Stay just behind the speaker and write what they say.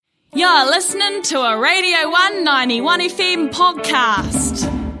You're listening to a Radio 191 FM podcast.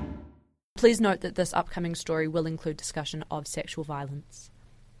 Please note that this upcoming story will include discussion of sexual violence.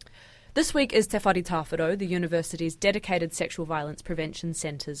 This week is Te Whare Tāwharau, the university's dedicated Sexual Violence Prevention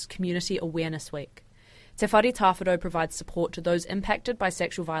Centre's Community Awareness Week. Te Whare Tāwharau provides support to those impacted by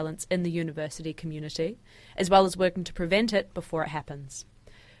sexual violence in the university community, as well as working to prevent it before it happens.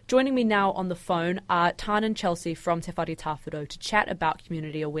 Joining me now on the phone are Tān and Chelsea from Te Whare Tāwharau to chat about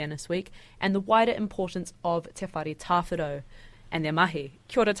Community Awareness Week and the wider importance of Te Whare Tāwharau and their mahi.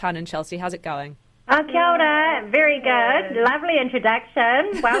 Kia ora, Tān and Chelsea, how's it going? Oh, kia ora. Very good. Lovely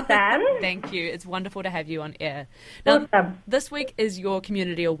introduction. Well done. Thank you. It's wonderful to have you on air. Now, This week is your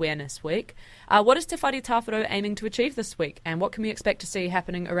Community Awareness Week. What is Te Whare Tāwharau aiming to achieve this week, and what can we expect to see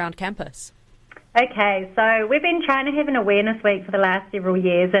happening around campus? Okay, so we've been trying to have an awareness week for the last several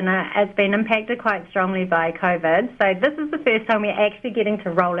years, and it's been impacted quite strongly by COVID. So this is the first time we're actually getting to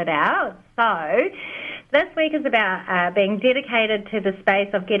roll it out. So this week is about being dedicated to the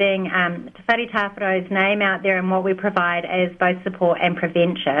space of getting Te Whare Tāwharau's name out there and what we provide as both support and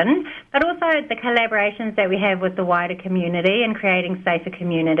prevention, but also the collaborations that we have with the wider community and creating safer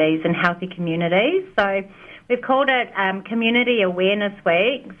communities and healthy communities. So we've called it Community Awareness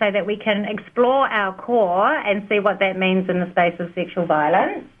Week so that we can explore our core and see what that means in the space of sexual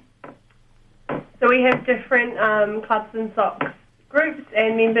violence. So we have different clubs and socks groups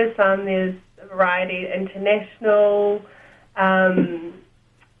and members. There's a variety, international, snow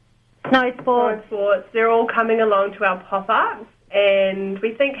sports. They're all coming along to our pop-ups, and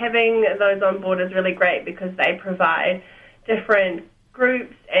we think having those on board is really great because they provide different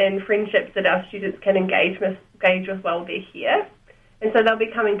groups and friendships that our students can engage with while they're here. And so they'll be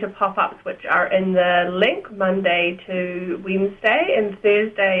coming to pop-ups, which are in the Link Monday to Wednesday and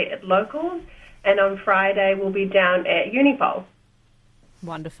Thursday at Locals, and on Friday we'll be down at Unipol.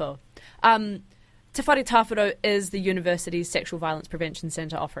 Wonderful. Te Whare Tāwharau is the university's Sexual Violence Prevention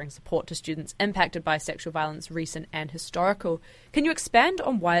Centre offering support to students impacted by sexual violence, recent and historical. Can you expand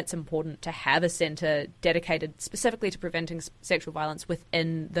on why it's important to have a centre dedicated specifically to preventing sexual violence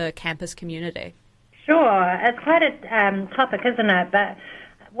within the campus community? Sure. It's quite a topic, isn't it? But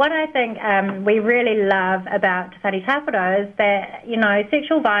what I think we really love about Te Whare Tāwharau is that,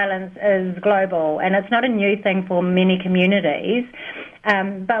 sexual violence is global and it's not a new thing for many communities.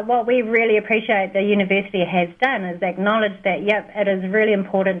 But what we really appreciate the university has done is acknowledge that, it is really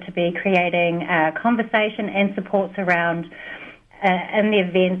important to be creating conversation and supports around in the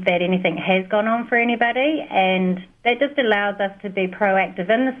event that anything has gone on for anybody, and that just allows us to be proactive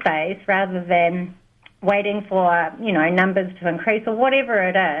in the space rather than waiting for, numbers to increase or whatever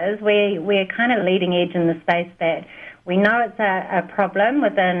it is. We're kind of leading edge in the space that we know it's a problem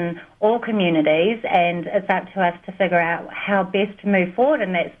within all communities, and it's up to us to figure out how best to move forward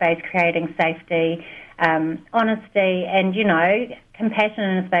in that space, creating safety, honesty, and, compassion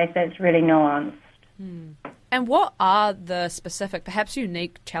in a space that's really nuanced. And what are the specific, perhaps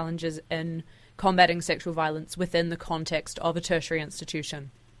unique challenges in combating sexual violence within the context of a tertiary institution?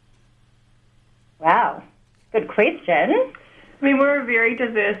 Wow, good question. We're a very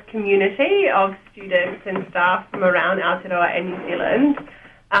diverse community of students and staff from around Aotearoa and New Zealand,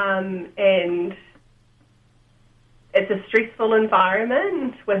 and it's a stressful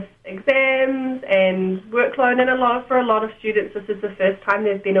environment with exams and workload, and for a lot of students this is the first time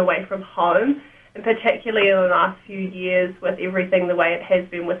they've been away from home, and particularly in the last few years with everything the way it has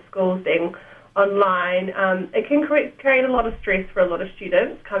been with schools being online, it can create a lot of stress for a lot of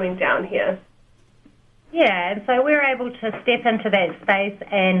students coming down here. Yeah, and so we're able to step into that space,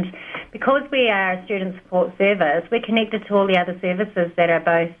 and because we are a student support service, we're connected to all the other services that are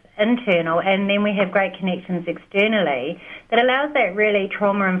both internal, and then we have great connections externally that allows that really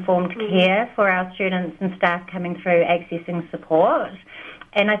trauma-informed care for our students and staff coming through accessing support.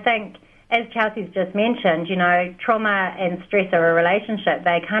 And I think, as Chelsea's just mentioned, trauma and stress are a relationship.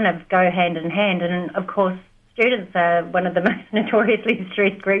 They kind of go hand in hand, and of course students are one of the most notoriously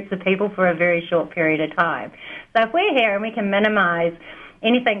stressed groups of people for a very short period of time. So if we're here and we can minimise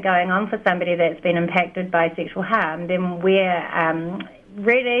anything going on for somebody that's been impacted by sexual harm, then we're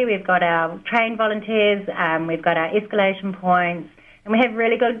ready. We've got our trained volunteers, we've got our escalation points, and we have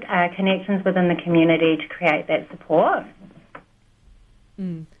really good connections within the community to create that support.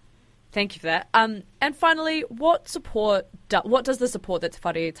 Thank you for that. And finally, what does the support that Te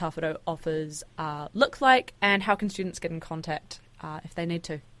Whare Tāwharau offers look like, and how can students get in contact if they need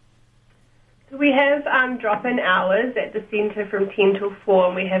to? So we have drop-in hours at the centre from 10 till 4,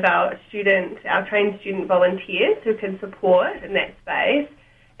 and we have our trained student volunteers who can support in that space.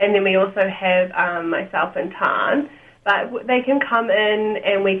 And then we also have myself and Tān But they can come in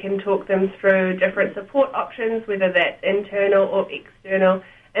and we can talk them through different support options, whether that's internal or external,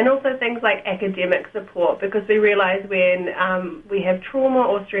 and also things like academic support, because we realise when we have trauma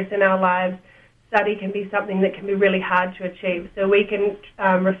or stress in our lives, study can be something that can be really hard to achieve. So we can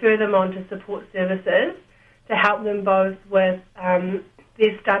refer them on to support services to help them both with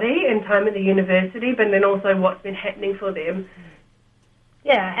their study and time at the university, but then also what's been happening for them.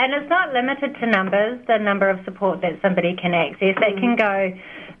 Yeah, and it's not limited to numbers, the number of support that somebody can access. It can go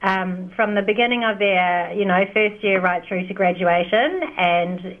from the beginning of their, first year right through to graduation.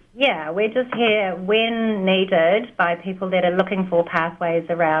 And, we're just here when needed by people that are looking for pathways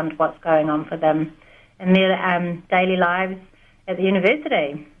around what's going on for them in their daily lives at the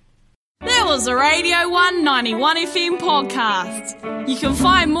university. There was a Radio 191 FM podcast. You can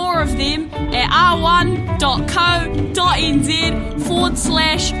find more of them at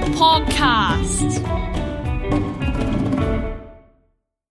r1.co.nz/podcast.